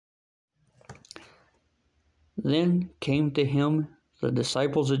Then came to him the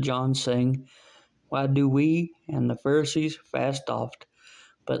disciples of John, saying, Why do we and the Pharisees fast oft,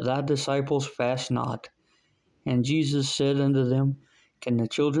 but thy disciples fast not? And Jesus said unto them, Can the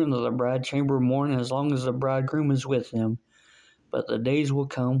children of the bride chamber mourn as long as the bridegroom is with them? But the days will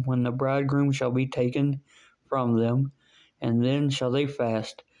come when the bridegroom shall be taken from them, and then shall they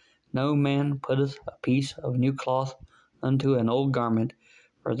fast. No man putteth a piece of new cloth unto an old garment,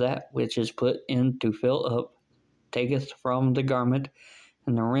 for that which is put in to fill up taketh from the garment,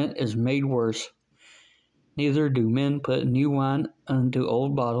 and the rent is made worse. Neither do men put new wine unto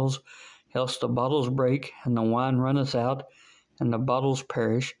old bottles, else the bottles break, and the wine runneth out, and the bottles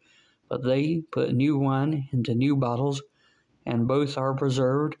perish. But they put new wine into new bottles, and both are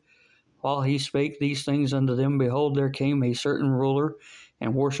preserved. While he spake these things unto them, behold, there came a certain ruler,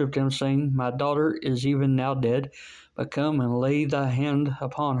 and worshipped him, saying, My daughter is even now dead, but come and lay thy hand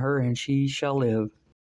upon her, and she shall live.